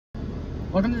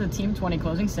Welcome to the Team 20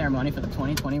 closing ceremony for the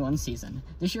 2021 season.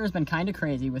 This year has been kind of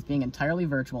crazy with being entirely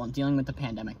virtual and dealing with the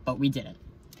pandemic, but we did it.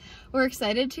 We're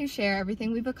excited to share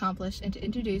everything we've accomplished and to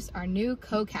introduce our new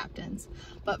co-captains.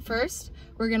 But first,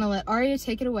 we're going to let Arya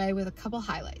take it away with a couple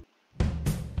highlights.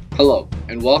 Hello,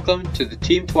 and welcome to the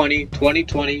Team 20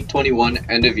 2020-21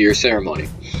 end-of-year ceremony.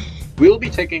 We will be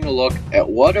taking a look at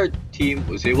what our team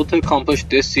was able to accomplish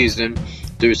this season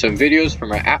through some videos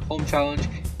from our at-home challenge,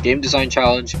 game design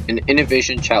challenge, and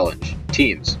innovation challenge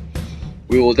teams.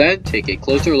 We will then take a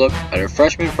closer look at our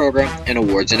freshman program and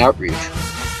awards and outreach.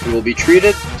 We will be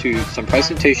treated to some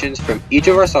presentations from each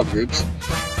of our subgroups,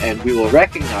 and we will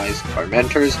recognize our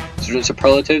mentors, student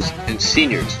superlatives, and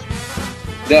seniors.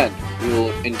 Then, we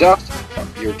will induct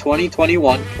your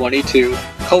 2021-22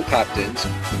 co-captains,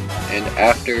 and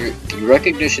after the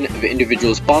recognition of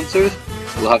individual sponsors,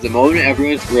 we'll have the moment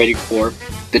everyone's ready for,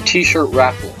 the t-shirt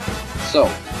raffle. So,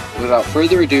 without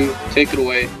further ado, take it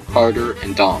away, Carter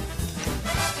and Dom.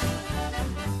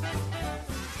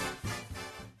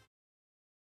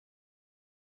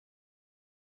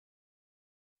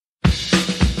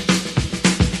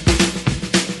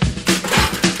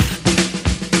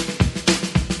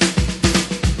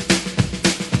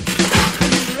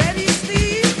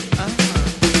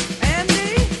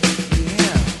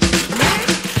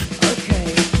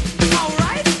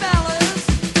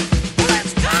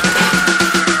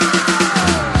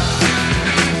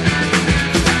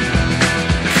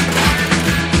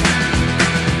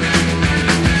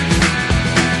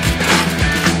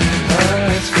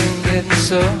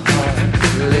 So hard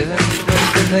living with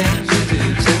the things you do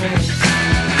to me.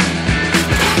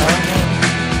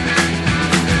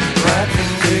 My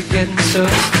things are getting so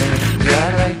strange.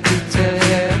 I'd like to tell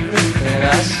you everything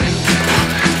I see.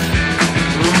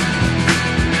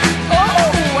 Oh,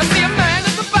 I see a man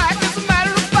at the back. As a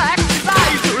matter of fact, his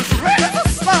eyes are as red as the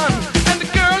sun, and the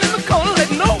girl in the corner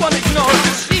that no one ignores,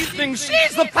 'cause she thinks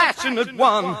she's the passionate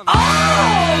one.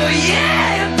 Oh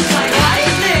yeah, it was like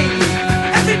lightning.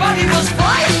 Everybody was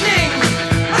frightening,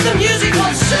 and the music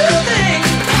was soothing,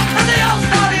 and they all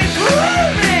started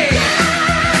grooving.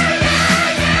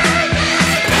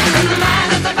 And the man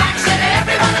at the back said,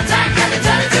 "Everyone attack," and it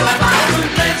turned into a ballroom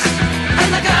blitz.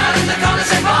 And the girl in the corner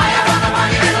said, "Boy, I wanna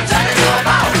run you," and it'll turn into a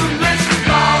ballroom blitz.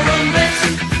 Ballroom blitz,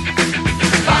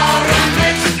 ballroom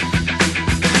blitz,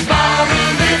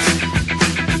 ballroom blitz,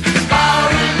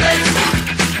 ballroom blitz.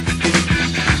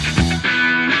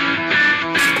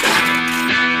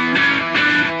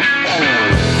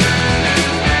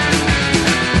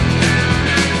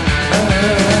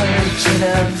 Reaching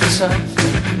out for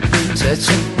something,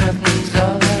 touching nothing's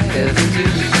all I ever do.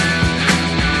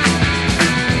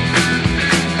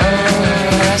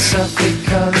 Oh, I softly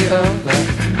call you over.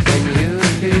 When you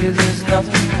appear, there's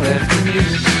nothing left of you.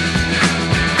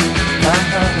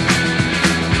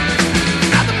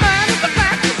 Now the man at the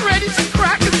back is ready to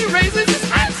crack as he raises his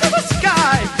hands to the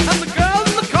sky, and the girl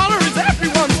in the corner is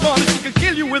everyone's one. She could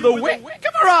kill you with a wink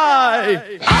of her eye.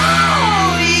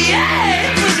 Oh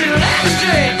yeah, it was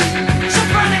electric, so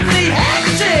frantically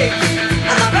hectic,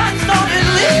 and the band started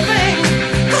leaving,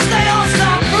 'cause they all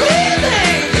stopped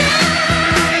breathing.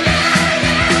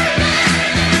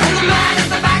 And the man at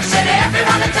the back said,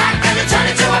 "Everyone attack," and it turned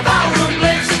into a ballroom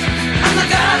blitz. And the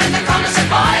girl in the corner said,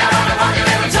 "Boy, I wanna run you,"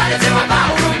 and it turned into a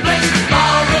ballroom blitz.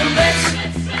 Ballroom blitz.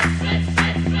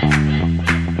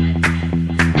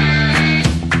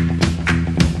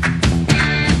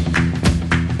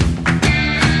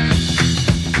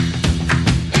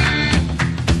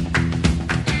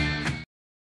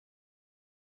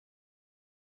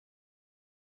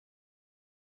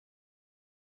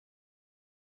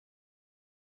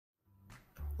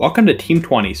 Welcome to Team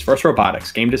 20's first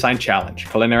robotics game design challenge,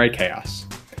 Culinary Chaos.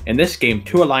 In this game,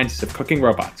 two alliances of cooking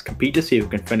robots compete to see who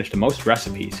can finish the most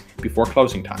recipes before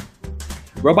closing time.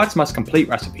 Robots must complete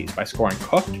recipes by scoring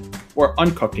cooked or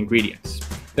uncooked ingredients.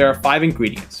 There are 5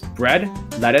 ingredients: bread,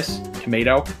 lettuce,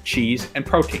 tomato, cheese, and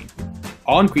protein.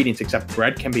 All ingredients except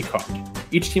bread can be cooked.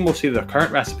 Each team will see the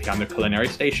current recipe on their culinary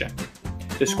station.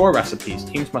 To score recipes,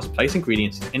 teams must place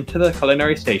ingredients into the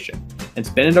culinary station and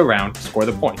spin it around to score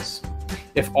the points.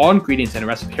 If all ingredients in a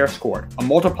recipe are scored, a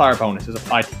multiplier bonus is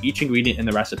applied to each ingredient in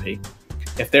the recipe.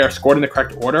 If they are scored in the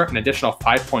correct order, an additional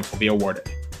 5 points will be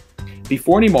awarded.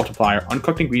 Before any multiplier,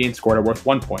 uncooked ingredients scored are worth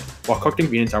 1 point, while cooked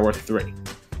ingredients are worth 3.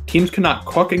 Teams cannot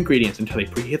cook ingredients until they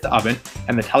preheat the oven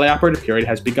and the teleoperative period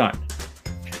has begun.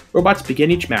 Robots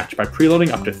begin each match by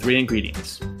preloading up to 3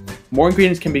 ingredients. More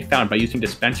ingredients can be found by using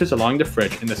dispensers along the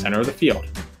fridge in the center of the field.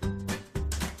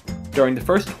 During the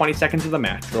first 20 seconds of the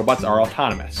match, robots are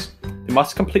autonomous. They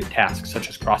must complete tasks such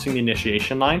as crossing the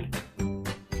initiation line,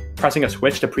 pressing a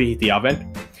switch to preheat the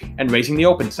oven, and raising the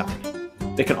open sign.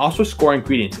 They can also score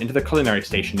ingredients into the culinary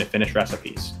station to finish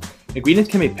recipes.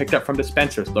 Ingredients can be picked up from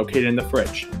dispensers located in the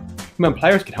fridge. Human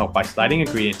players can help by sliding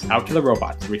ingredients out to the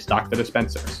robots to restock the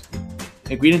dispensers.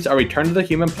 Ingredients are returned to the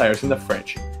human players in the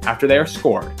fridge after they are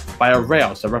scored via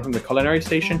rails that run from the culinary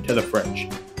station to the fridge.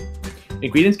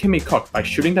 Ingredients can be cooked by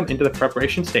shooting them into the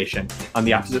preparation station on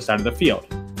the opposite side of the field.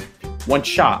 Once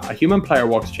shot, a human player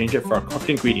will exchange it for a cooked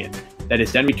ingredient that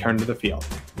is then returned to the field.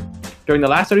 During the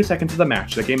last 30 seconds of the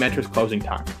match, the game enters closing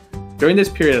time. During this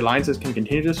period, alliances can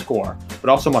continue to score, but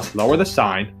also must lower the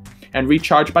sign and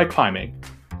recharge by climbing,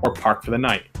 or park for the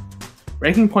night.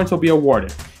 Ranking points will be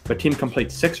awarded if a team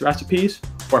completes 6 recipes,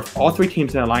 or if all 3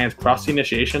 teams in an alliance cross the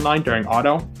initiation line during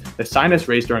auto, the sign is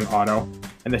raised during auto,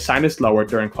 and the sign is lowered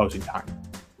during closing time.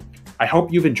 I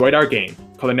hope you've enjoyed our game,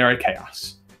 Culinary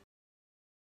Chaos.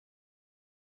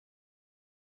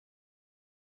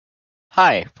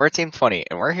 Hi, we're Team 20,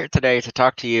 and we're here today to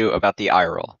talk to you about the eye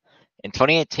roll. In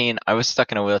 2018, I was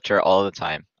stuck in a wheelchair all the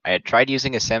time. I had tried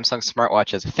using a Samsung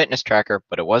smartwatch as a fitness tracker,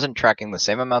 but it wasn't tracking the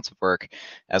same amounts of work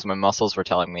as my muscles were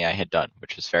telling me I had done,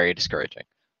 which was very discouraging.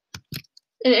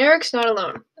 And Eric's not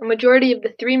alone. A majority of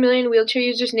the 3 million wheelchair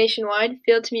users nationwide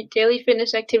fail to meet daily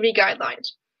fitness activity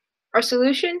guidelines. Our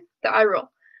solution? The eye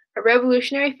roll, a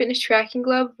revolutionary fitness tracking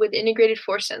glove with integrated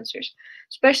force sensors,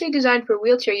 specially designed for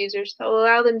wheelchair users that will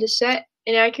allow them to set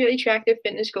and accurately track their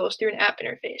fitness goals through an app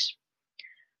interface.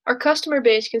 Our customer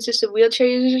base consists of wheelchair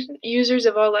users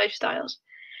of all lifestyles.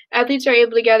 Athletes are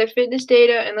able to gather fitness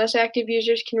data, and less active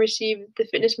users can receive the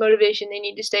fitness motivation they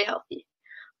need to stay healthy,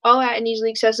 all at an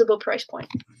easily accessible price point.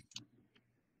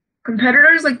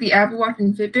 Competitors like the Apple Watch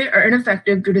and Fitbit are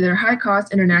ineffective due to their high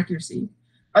cost and inaccuracy.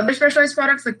 Other specialized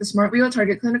products like the SmartWheel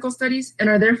target clinical studies and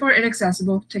are therefore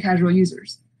inaccessible to casual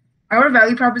users. Our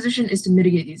value proposition is to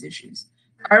mitigate these issues.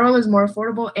 Eye roll is more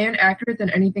affordable and accurate than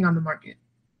anything on the market.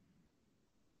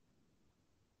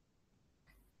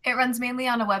 It runs mainly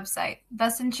on a website,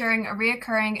 thus ensuring a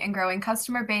reoccurring and growing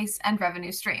customer base and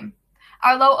revenue stream.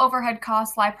 Our low overhead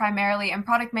costs lie primarily in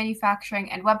product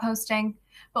manufacturing and web hosting,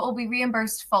 but will be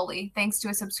reimbursed fully thanks to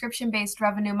a subscription-based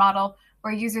revenue model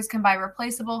where users can buy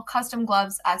replaceable custom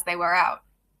gloves as they wear out.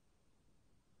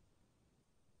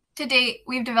 To date,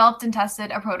 we've developed and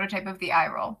tested a prototype of the eye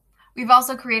roll. We've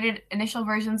also created initial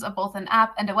versions of both an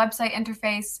app and a website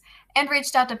interface, and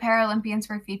reached out to Paralympians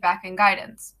for feedback and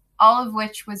guidance, all of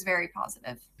which was very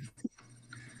positive.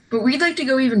 But we'd like to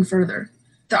go even further.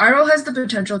 The eye roll has the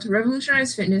potential to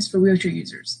revolutionize fitness for wheelchair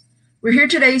users. We're here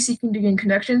today seeking to gain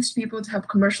connections to people to help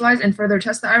commercialize and further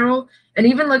test the eye roll, and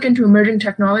even look into emerging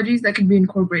technologies that could be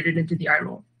incorporated into the eye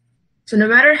roll. So no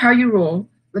matter how you roll,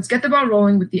 let's get the ball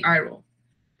rolling with the eye roll.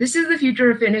 This is the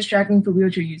future of fitness tracking for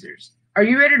wheelchair users. Are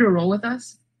you ready to roll with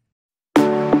us?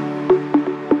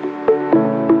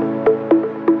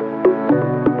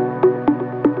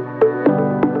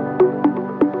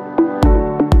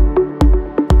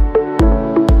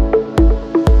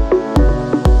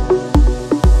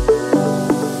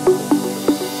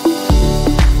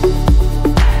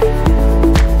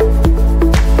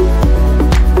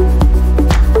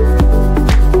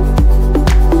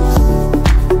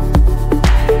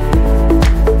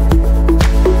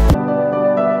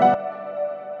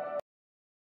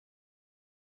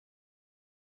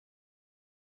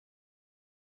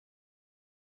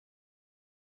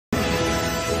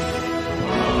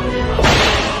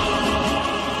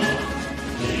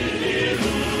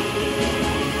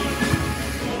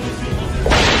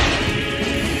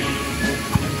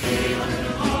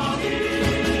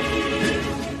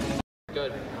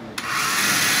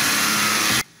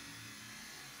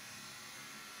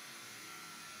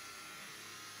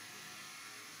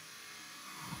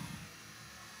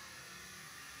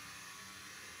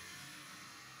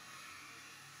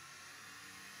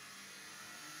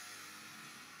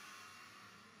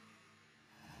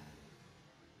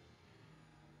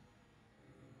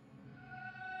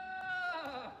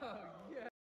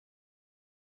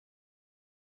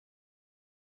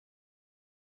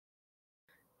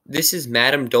 This is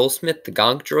Madame Dolesmith the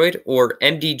Gonk Droid, or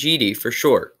MDGD for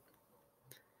short.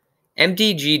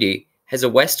 MDGD has a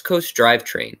West Coast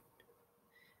drivetrain.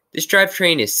 This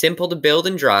drivetrain is simple to build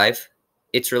and drive,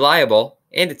 it's reliable,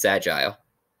 and it's agile.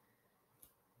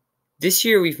 This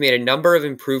year we've made a number of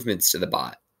improvements to the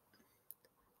bot.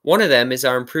 One of them is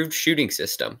our improved shooting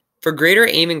system. For greater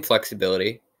aiming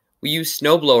flexibility, we use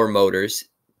snowblower motors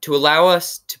to allow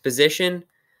us to position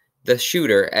the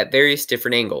shooter at various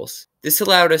different angles. This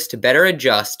allowed us to better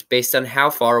adjust based on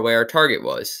how far away our target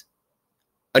was.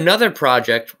 Another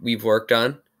project we've worked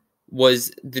on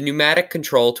was the pneumatic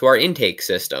control to our intake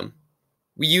system.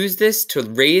 We use this to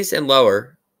raise and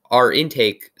lower our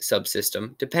intake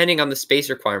subsystem depending on the space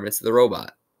requirements of the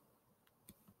robot.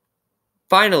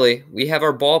 Finally, we have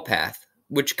our ball path,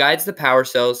 which guides the power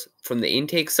cells from the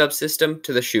intake subsystem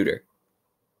to the shooter.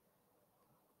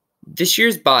 This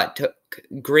year's bot took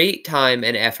great time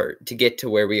and effort to get to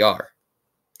where we are.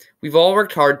 We've all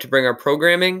worked hard to bring our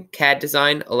programming, CAD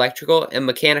design, electrical, and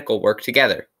mechanical work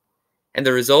together, and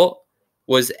the result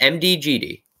was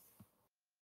MDGD.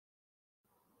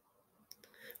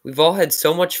 We've all had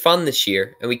so much fun this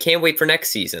year, and we can't wait for next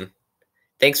season.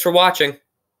 Thanks for watching.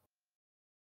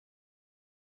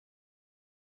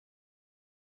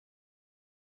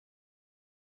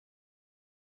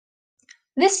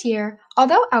 This year,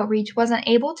 although Outreach wasn't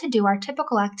able to do our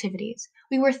typical activities,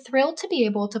 we were thrilled to be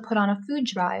able to put on a food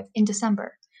drive in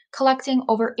December, collecting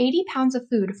over 80 pounds of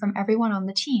food from everyone on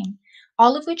the team,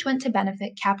 all of which went to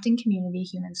benefit Captain Community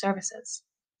Human Services.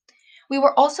 We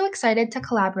were also excited to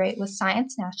collaborate with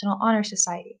Science National Honor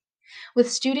Society, with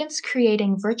students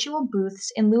creating virtual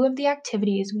booths in lieu of the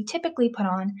activities we typically put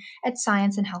on at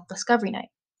Science and Health Discovery Night.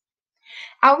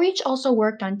 Outreach also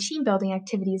worked on team building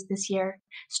activities this year,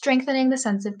 strengthening the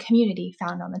sense of community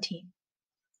found on the team.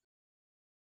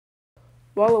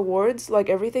 While awards, like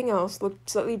everything else, looked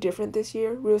slightly different this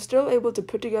year, we were still able to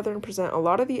put together and present a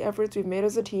lot of the efforts we've made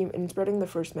as a team in spreading the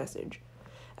first message.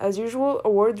 As usual,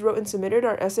 awards wrote and submitted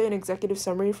our essay and executive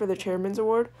summary for the Chairman's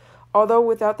Award, although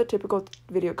without the typical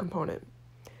video component.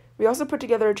 We also put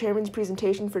together a Chairman's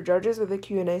presentation for judges with a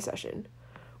Q&A session.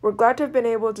 We're glad to have been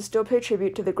able to still pay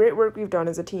tribute to the great work we've done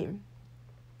as a team.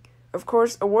 Of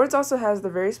course, awards also has the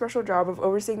very special job of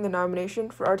overseeing the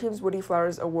nomination for our team's Woody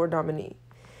Flowers Award nominee.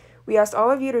 We asked all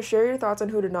of you to share your thoughts on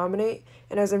who to nominate,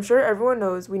 and as I'm sure everyone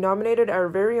knows, we nominated our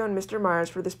very own Mr. Myers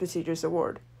for this prestigious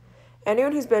award.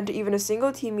 Anyone who's been to even a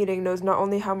single team meeting knows not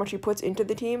only how much he puts into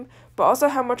the team, but also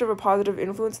how much of a positive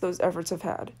influence those efforts have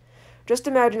had. Just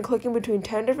imagine clicking between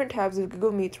 10 different tabs of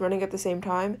Google Meets running at the same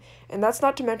time, and that's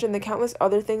not to mention the countless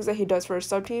other things that he does for his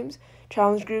sub-teams,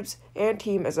 challenge groups, and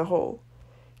team as a whole.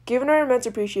 Given our immense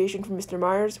appreciation for Mr.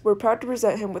 Myers, we're proud to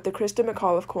present him with the Krista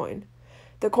McAuliffe coin.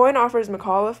 The coin offers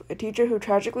McAuliffe, a teacher who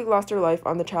tragically lost her life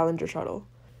on the Challenger shuttle.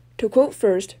 To quote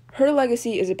first, her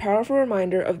legacy is a powerful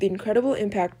reminder of the incredible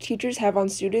impact teachers have on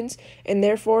students and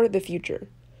therefore the future.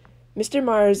 Mr.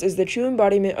 Myers is the true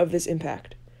embodiment of this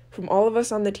impact. From all of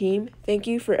us on the team, thank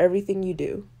you for everything you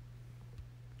do.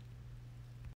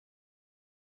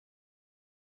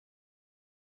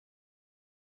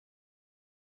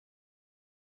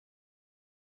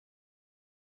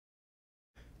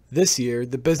 This year,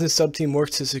 the business sub-team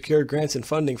worked to secure grants and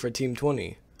funding for Team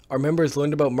 20. Our members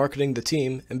learned about marketing the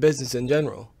team and business in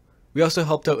general. We also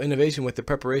helped out innovation with the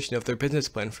preparation of their business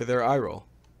plan for their iRoll.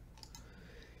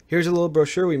 Here's a little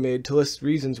brochure we made to list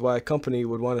reasons why a company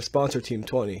would want to sponsor Team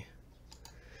 20.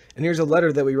 And here's a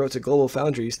letter that we wrote to Global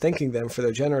Foundries thanking them for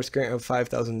their generous grant of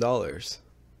 $5,000.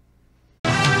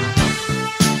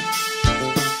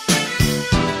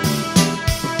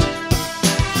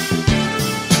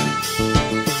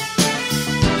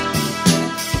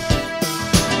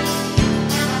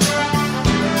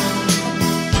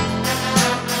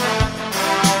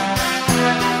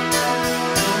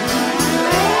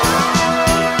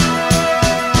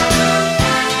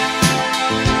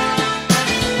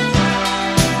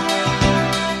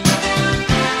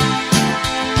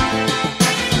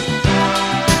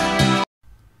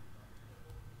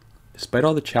 Despite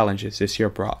all the challenges this year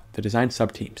brought, the design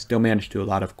sub-team still managed to do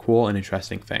a lot of cool and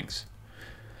interesting things.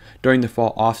 During the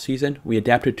fall off-season, we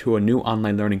adapted to a new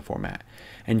online learning format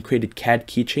and created CAD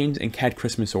keychains and CAD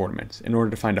Christmas ornaments in order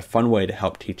to find a fun way to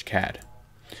help teach CAD.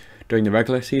 During the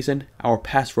regular season, our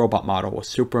past robot model was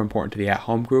super important to the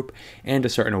at-home group and to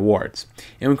certain awards,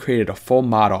 and we created a full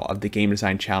model of the Game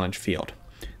Design Challenge field.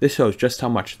 This shows just how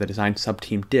much the design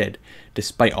sub-team did,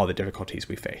 despite all the difficulties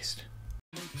we faced.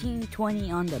 Team 20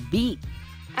 on the beat.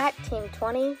 At Team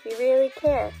 20, we really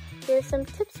care. Here's some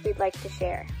tips we'd like to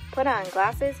share. Put on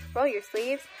glasses, roll your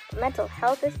sleeves, but mental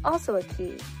health is also a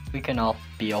key. We can all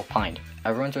be opined.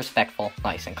 Everyone's respectful,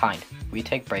 nice, and kind. We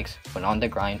take breaks when on the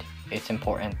grind. It's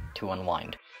important to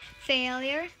unwind.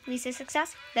 Failure leads to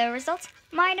success. The results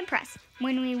might impress.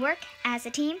 When we work as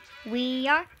a team, we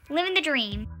are living the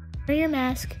dream. Wear your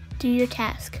mask. Do your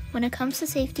task. When it comes to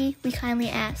safety, we kindly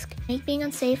ask. Make being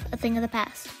unsafe a thing of the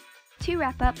past. To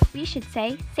wrap up, we should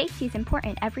say, safety is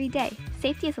important every day.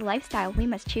 Safety is a lifestyle we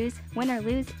must choose. Win or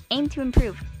lose, aim to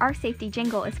improve. Our safety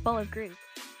jingle is full of groove.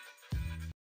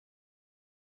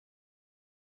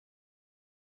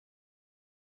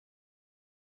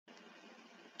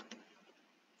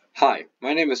 Hi,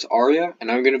 my name is Arya,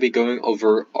 and I'm going to be going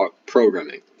over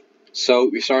programming. So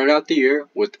we started out the year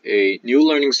with a new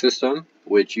learning system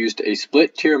which used a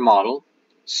split tier model.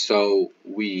 So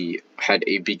we had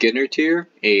a beginner tier,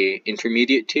 a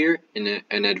intermediate tier, and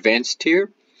an advanced tier.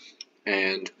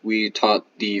 And we taught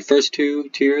the first two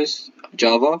tiers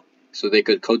Java so they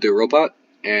could code their robot,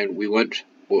 and we went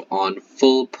on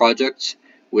full projects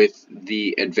with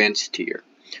the advanced tier.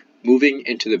 Moving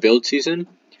into the build season,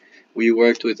 we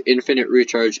worked with Infinite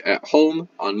Recharge at home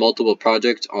on multiple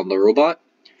projects on the robot,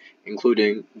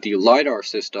 including the LiDAR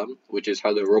system, which is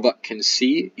how the robot can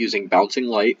see using bouncing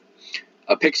light,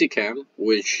 a PixieCam,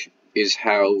 which is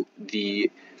how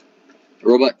the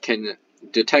robot can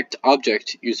detect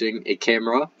objects using a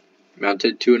camera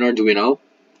mounted to an Arduino,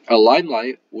 a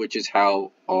limelight, which is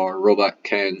how our robot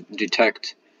can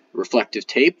detect reflective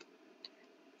tape,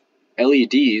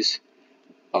 LEDs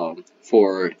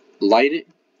for lighting,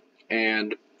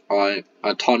 and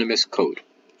autonomous code.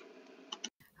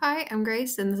 Hi, I'm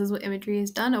Grace, and this is what Imagery has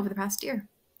done over the past year.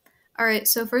 Alright,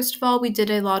 so first of all, we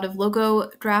did a lot of logo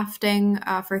drafting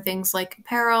for things like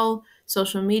apparel,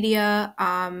 social media,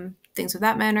 things of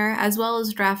that manner, as well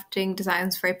as drafting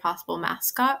designs for a possible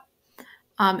mascot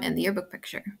and the yearbook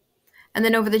picture. And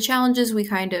then over the challenges, we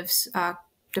kind of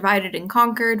divided and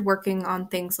conquered, working on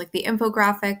things like the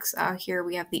infographics. Here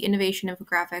we have the innovation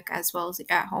infographic as well as the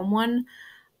at-home one,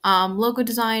 logo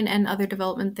design, and other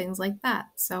development things like that.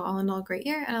 So all in all, a great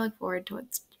year, and I look forward to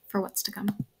what's to come.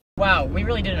 Wow, we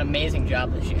really did an amazing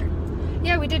job this year.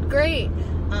 Yeah, we did great.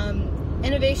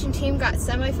 Innovation team got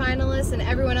semi-finalists and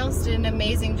everyone else did an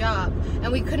amazing job.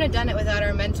 And we couldn't have done it without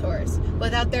our mentors.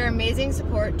 Without their amazing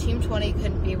support, Team 20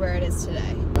 couldn't be where it is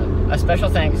today. A special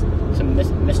thanks to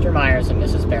Mr. Myers and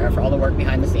Mrs. Barra for all the work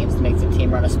behind the scenes to make the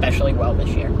team run especially well this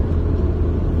year.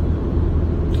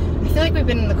 I feel like we've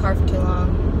been in the car for too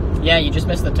long. Yeah, you just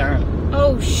missed the turn.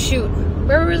 Oh shoot.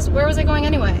 Where was I going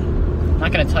anyway? I'm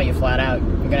not gonna tell you flat out.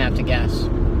 You're gonna have to guess.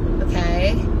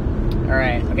 Okay.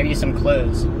 Alright, I'll give you some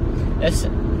clues.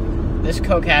 This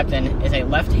co-captain is a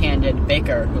left-handed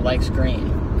baker who likes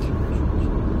green.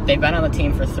 They've been on the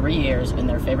team for 3 years, and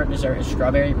their favorite dessert is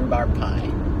strawberry rhubarb pie.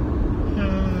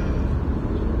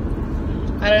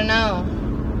 I don't know.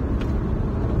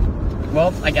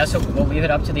 Well, I guess we'll leave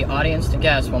it up to the audience to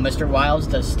guess while Mr. Wilds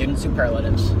does student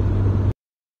superlatives.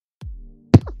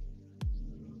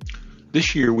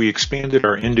 This year, we expanded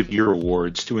our end-of-year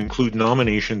awards to include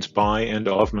nominations by and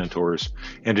of mentors,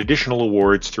 and additional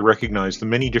awards to recognize the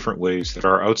many different ways that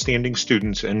our outstanding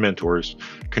students and mentors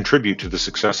contribute to the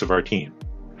success of our team.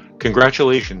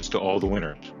 Congratulations to all the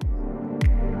winners.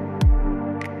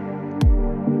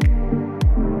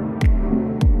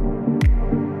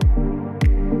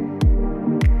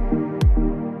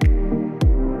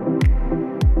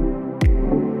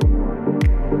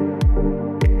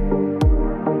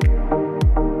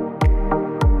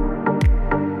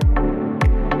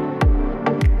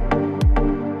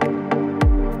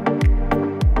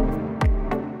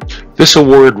 This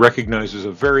award recognizes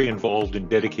a very involved and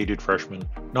dedicated freshman,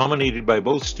 nominated by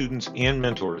both students and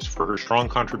mentors for her strong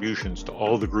contributions to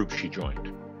all the groups she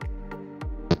joined.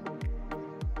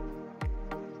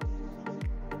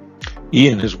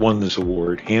 Ian has won this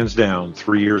award, hands down,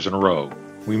 3 years in a row.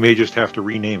 We may just have to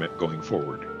rename it going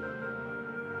forward.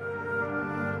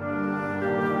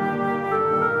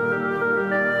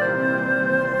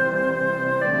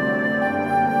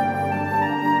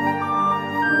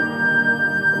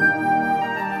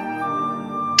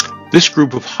 This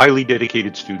group of highly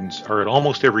dedicated students are at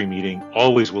almost every meeting,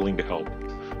 always willing to help.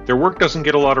 Their work doesn't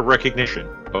get a lot of recognition,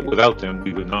 but without them,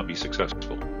 we would not be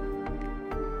successful.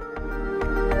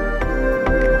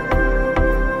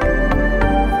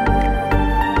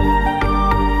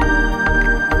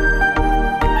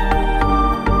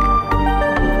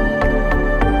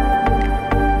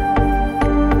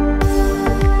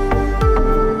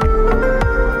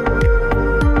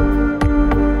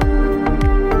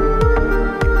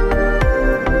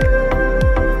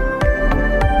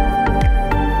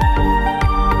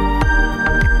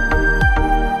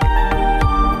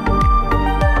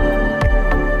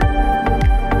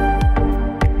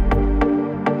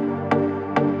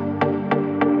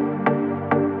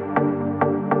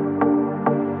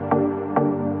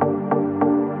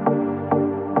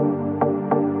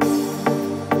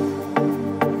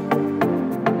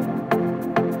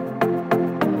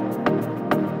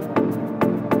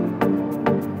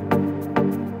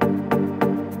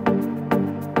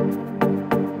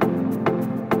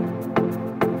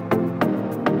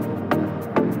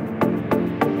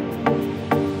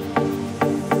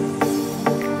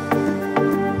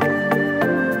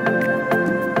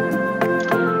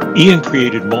 Ian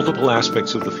created multiple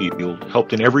aspects of the field,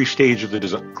 helped in every stage of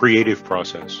the creative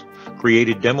process,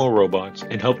 created demo robots,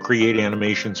 and helped create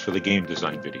animations for the game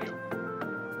design video.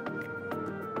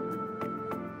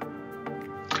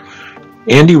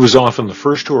 Andy was often the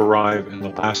first to arrive and the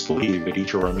last to leave at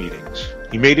each of our meetings.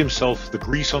 He made himself the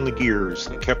grease on the gears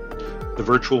that kept the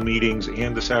virtual meetings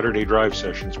and the Saturday drive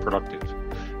sessions productive.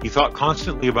 He thought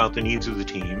constantly about the needs of the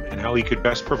team and how he could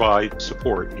best provide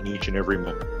support in each and every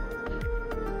moment.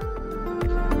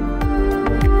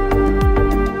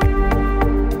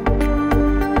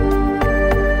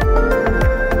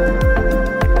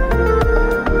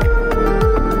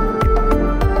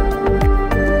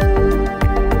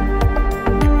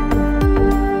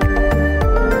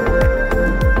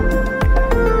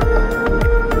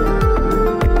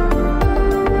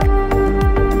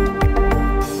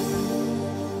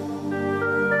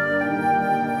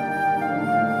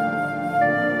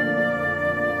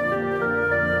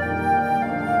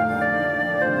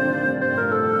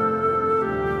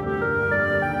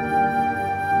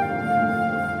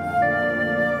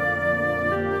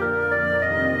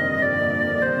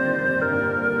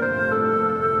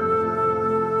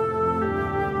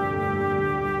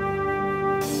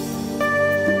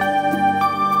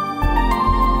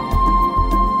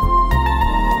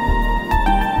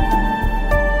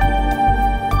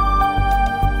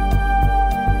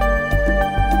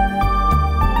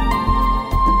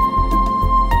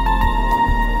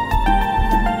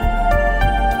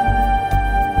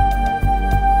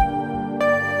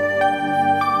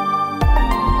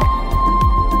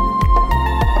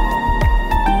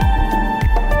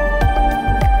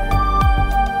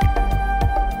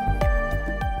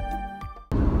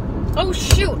 Oh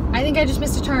shoot! I think I just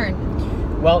missed a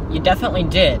turn. Well, you definitely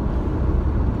did.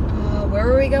 Where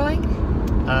were we going?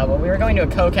 Well, we were going to a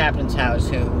co-captain's house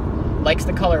who likes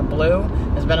the color blue,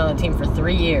 has been on the team for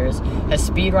 3 years, has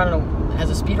a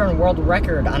speedrun world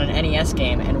record on an NES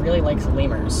game, and really likes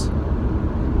lemurs.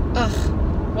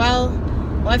 Ugh. Well,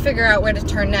 while I figure out where to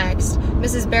turn next,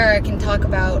 Mrs. Barra can talk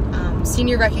about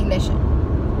senior recognition.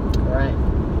 All right.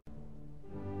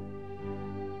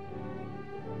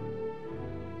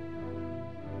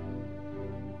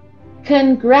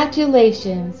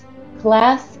 Congratulations,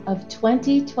 Class of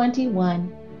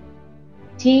 2021,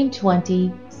 Team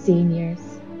 20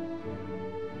 Seniors.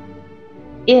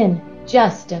 In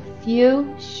just a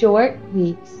few short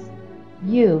weeks,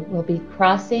 you will be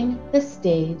crossing the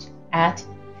stage at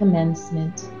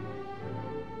commencement.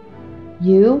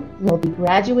 You will be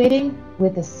graduating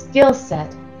with a skill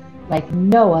set like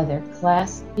no other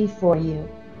class before you.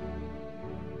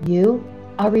 You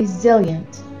are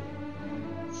resilient,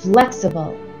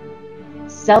 flexible,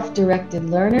 self-directed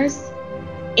learners,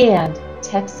 and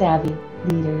tech-savvy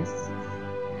leaders.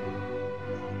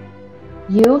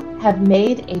 You have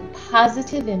made a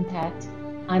positive impact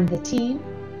on the team,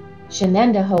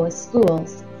 Shenendehowa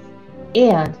schools,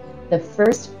 and the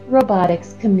FIRST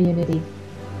Robotics community.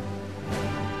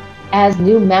 As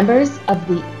new members of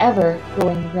the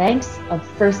ever-growing ranks of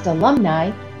FIRST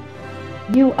alumni,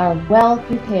 you are well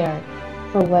prepared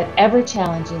for whatever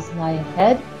challenges lie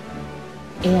ahead,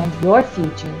 and your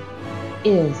future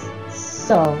is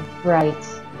so bright.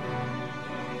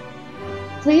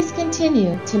 Please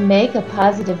continue to make a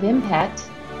positive impact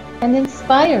and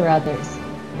inspire others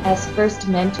as FIRST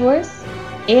mentors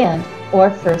and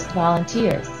or FIRST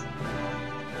volunteers.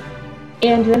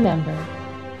 And remember,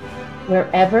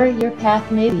 wherever your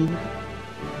path may lead,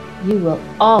 you will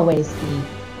always be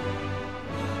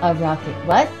a rocket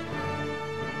what?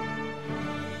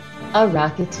 A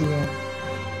Rocketeer.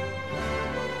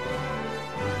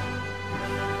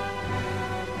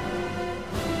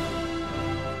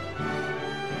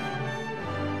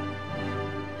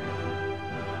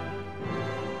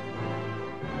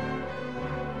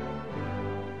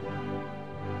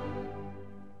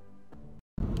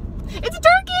 It's a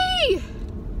turkey!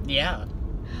 Yeah.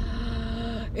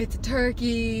 It's a turkey.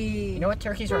 You know what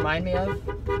turkeys remind me of?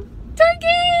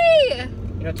 Turkey!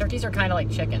 You know, turkeys are kind of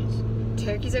like chickens.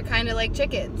 Turkeys are kind of like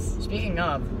chickens. Speaking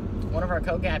of, one of our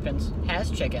co-captains has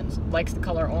chickens, likes the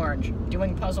color orange,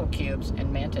 doing puzzle cubes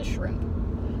and mantis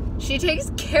shrimp. She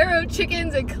takes care of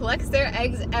chickens and collects their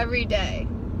eggs every day.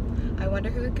 I wonder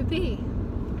who it could be.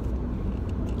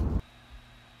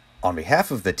 On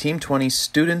behalf of the Team 20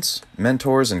 students,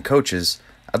 mentors, and coaches,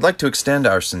 I'd like to extend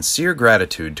our sincere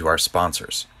gratitude to our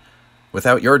sponsors.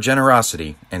 Without your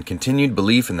generosity and continued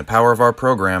belief in the power of our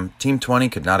program, Team 20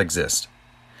 could not exist.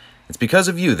 It's because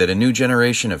of you that a new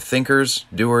generation of thinkers,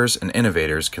 doers, and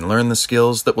innovators can learn the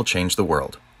skills that will change the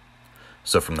world.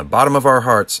 So from the bottom of our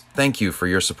hearts, thank you for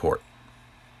your support.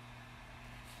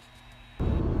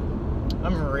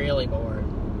 I'm really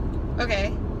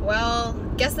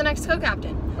the next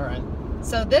co-captain. All right.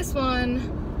 So this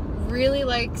one really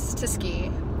likes to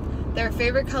ski. Their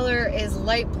favorite color is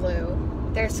light blue.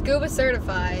 They're scuba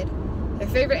certified. Their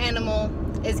favorite animal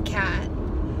is a cat.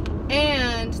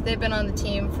 And they've been on the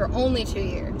team for only 2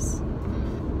 years.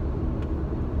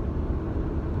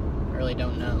 I really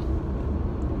don't know.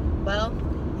 Well,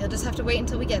 you'll just have to wait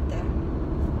until we get there.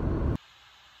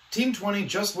 Team 20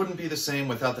 just wouldn't be the same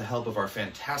without the help of our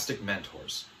fantastic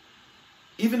mentors.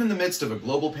 Even in the midst of a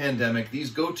global pandemic,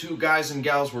 these go-to guys and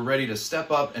gals were ready to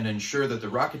step up and ensure that the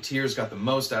Rocketeers got the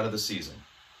most out of the season.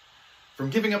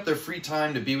 From giving up their free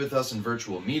time to be with us in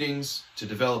virtual meetings, to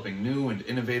developing new and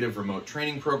innovative remote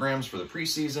training programs for the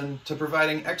preseason, to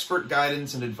providing expert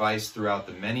guidance and advice throughout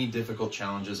the many difficult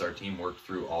challenges our team worked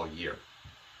through all year.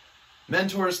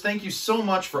 Mentors, thank you so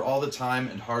much for all the time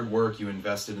and hard work you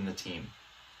invested in the team.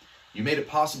 You made it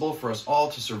possible for us all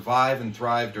to survive and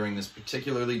thrive during this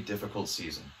particularly difficult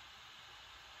season.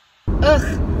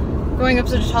 Ugh, going up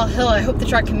such a tall hill, I hope the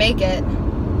truck can make it.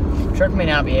 Truck may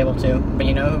not be able to, but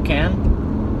you know who can?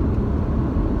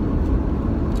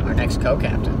 Our next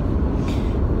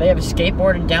co-captain. They have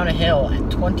skateboarded down a hill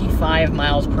at 25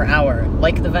 miles per hour,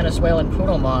 like the Venezuelan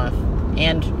poodle moth,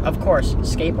 and, of course,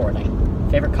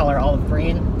 skateboarding. Favorite color, olive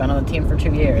green, been on the team for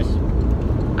 2 years.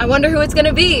 I wonder who it's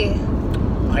gonna be.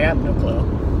 I got no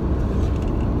clue.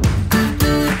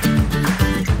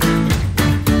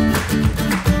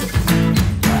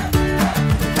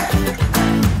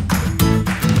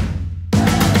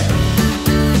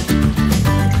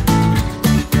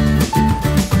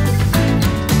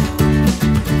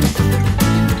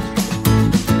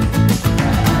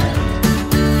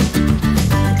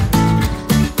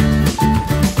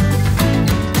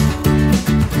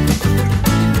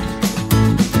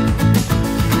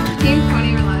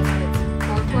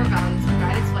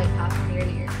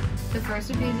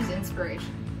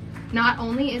 Not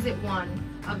only is it one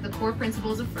of the core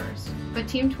principles of FIRST, but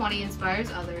Team 20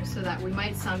 inspires others so that we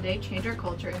might someday change our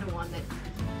culture into one that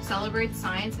celebrates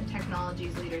science and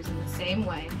technology's leaders in the same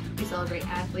way we celebrate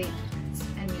athletes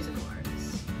and musical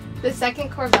artists. The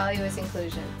second core value is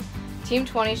inclusion. Team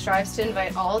 20 strives to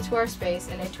invite all to our space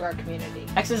and into our community.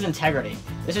 X is integrity.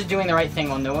 This is doing the right thing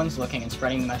while no one's looking and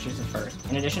spreading the message of FIRST,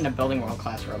 in addition to building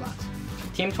world-class robots.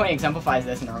 Team 20 exemplifies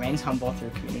this and remains humble through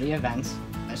community events,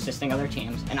 assisting other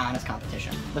teams, and honest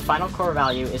competition. The final core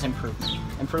value is improvement.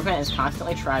 Improvement is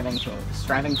constantly striving to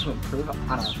improve on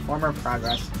our former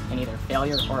progress in either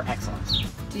failure or excellence.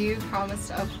 Do you promise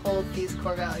to uphold these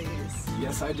core values?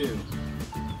 Yes, I do.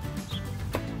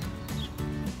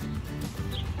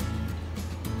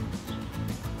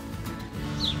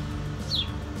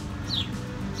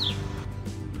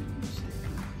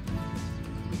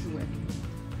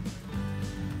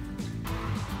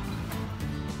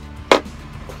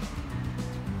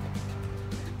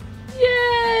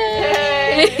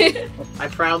 I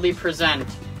proudly present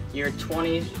your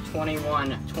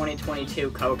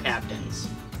 2021-2022 co-captains.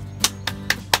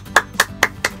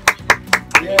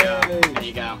 There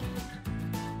you go.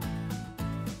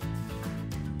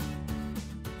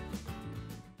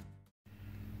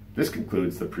 This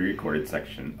concludes the pre-recorded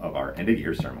section of our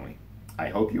end-of-year ceremony. I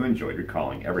hope you enjoyed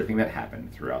recalling everything that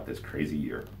happened throughout this crazy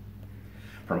year.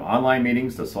 From online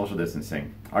meetings to social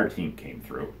distancing, our team came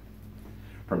through.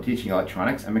 From teaching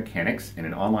electronics and mechanics in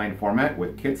an online format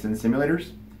with kits and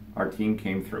simulators, our team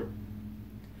came through.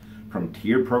 From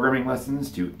tiered programming lessons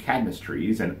to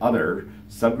cadmistries and other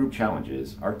subgroup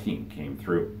challenges, our team came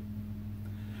through.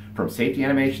 From safety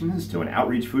animations to an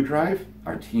outreach food drive,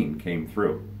 our team came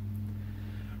through.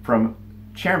 From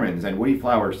chairman's and Woody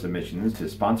Flower submissions to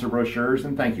sponsor brochures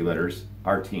and thank you letters,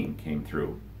 our team came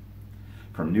through.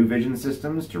 From new vision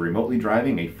systems to remotely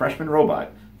driving a freshman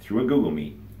robot through a Google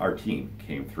Meet, our team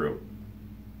came through.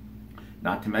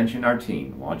 Not to mention our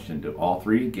team launched into all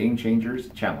 3 Game Changers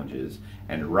challenges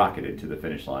and rocketed to the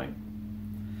finish line.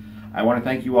 I want to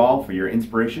thank you all for your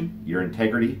inspiration, your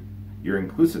integrity, your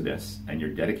inclusiveness, and your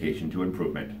dedication to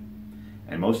improvement.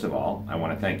 And most of all, I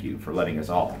want to thank you for letting us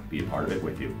all be a part of it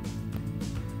with you.